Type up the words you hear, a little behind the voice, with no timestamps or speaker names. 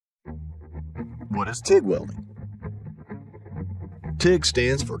What is TIG welding? TIG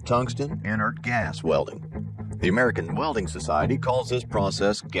stands for Tungsten Inert Gas Welding. The American Welding Society calls this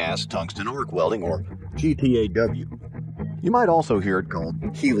process gas tungsten arc welding, or GTAW. You might also hear it called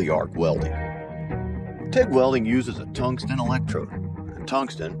heliarc welding. TIG welding uses a tungsten electrode, and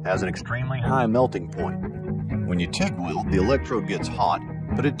tungsten has an extremely high melting point. When you TIG weld, the electrode gets hot,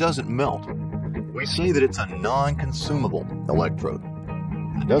 but it doesn't melt. We say that it's a non-consumable electrode.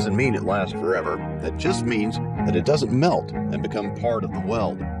 It doesn't mean it lasts forever. That just means that it doesn't melt and become part of the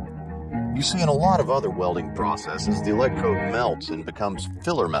weld. You see, in a lot of other welding processes, the electrode melts and becomes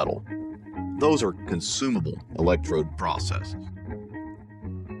filler metal. Those are consumable electrode processes.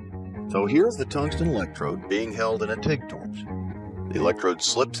 So here's the tungsten electrode being held in a TIG torch. The electrode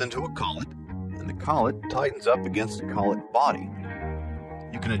slips into a collet, and the collet tightens up against the collet body.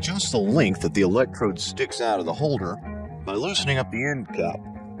 You can adjust the length that the electrode sticks out of the holder by loosening up the end cap.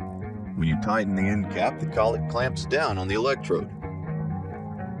 When you tighten the end cap, the collet clamps down on the electrode.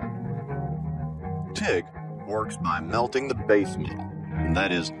 TIG works by melting the base metal, and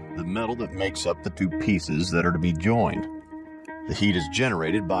that is the metal that makes up the two pieces that are to be joined. The heat is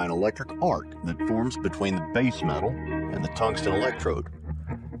generated by an electric arc that forms between the base metal and the tungsten electrode.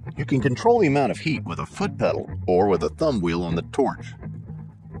 You can control the amount of heat with a foot pedal or with a thumb wheel on the torch.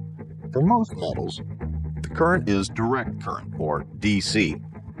 For most metals, the current is direct current, or DC.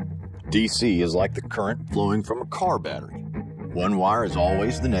 DC is like the current flowing from a car battery. One wire is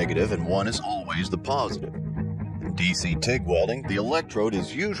always the negative and one is always the positive. In DC TIG welding, the electrode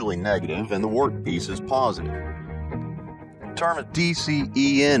is usually negative and the workpiece is positive. The term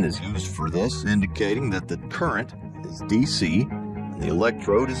DCEN is used for this, indicating that the current is DC and the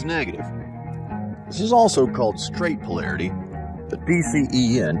electrode is negative. This is also called straight polarity, but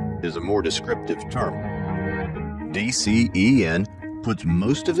DCEN is a more descriptive term. DCEN puts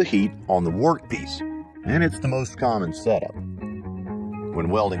most of the heat on the workpiece, and it's the most common setup. When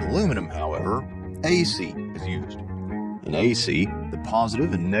welding aluminum, however, AC is used. In AC, the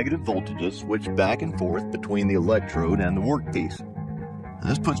positive and negative voltages switch back and forth between the electrode and the workpiece.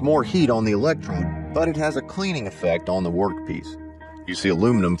 This puts more heat on the electrode, but it has a cleaning effect on the workpiece. You see,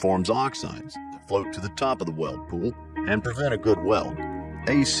 aluminum forms oxides that float to the top of the weld pool and prevent a good weld.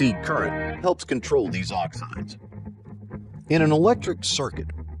 AC current helps control these oxides. In an electric circuit,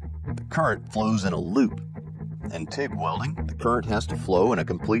 the current flows in a loop. In TIG welding, the current has to flow in a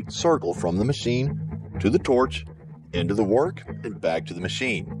complete circle from the machine to the torch, into the work, and back to the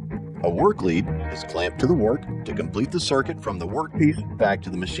machine. A work lead is clamped to the work to complete the circuit from the workpiece back to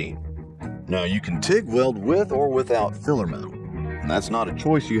the machine. Now, you can TIG weld with or without filler metal, and that's not a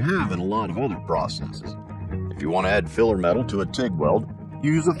choice you have in a lot of other processes. If you want to add filler metal to a TIG weld,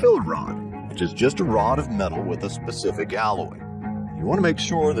 use a filler rod, which is just a rod of metal with a specific alloy. You want to make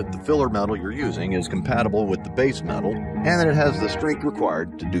sure that the filler metal you're using is compatible with the base metal and that it has the strength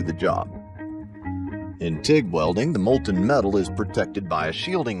required to do the job. In TIG welding, the molten metal is protected by a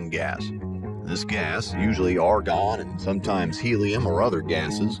shielding gas. This gas, usually argon and sometimes helium or other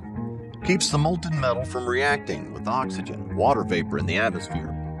gases, keeps the molten metal from reacting with oxygen and water vapor in the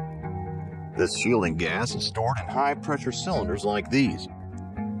atmosphere. This shielding gas is stored in high-pressure cylinders like these.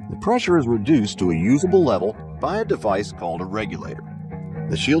 The pressure is reduced to a usable level by a device called a regulator.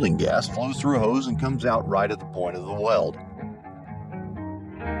 The shielding gas flows through a hose and comes out right at the point of the weld.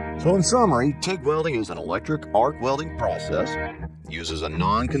 So in summary, TIG welding is an electric arc welding process. It uses a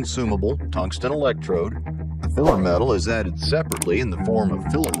non-consumable tungsten electrode. The filler metal is added separately in the form of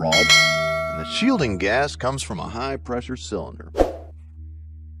filler rods, and the shielding gas comes from a high-pressure cylinder.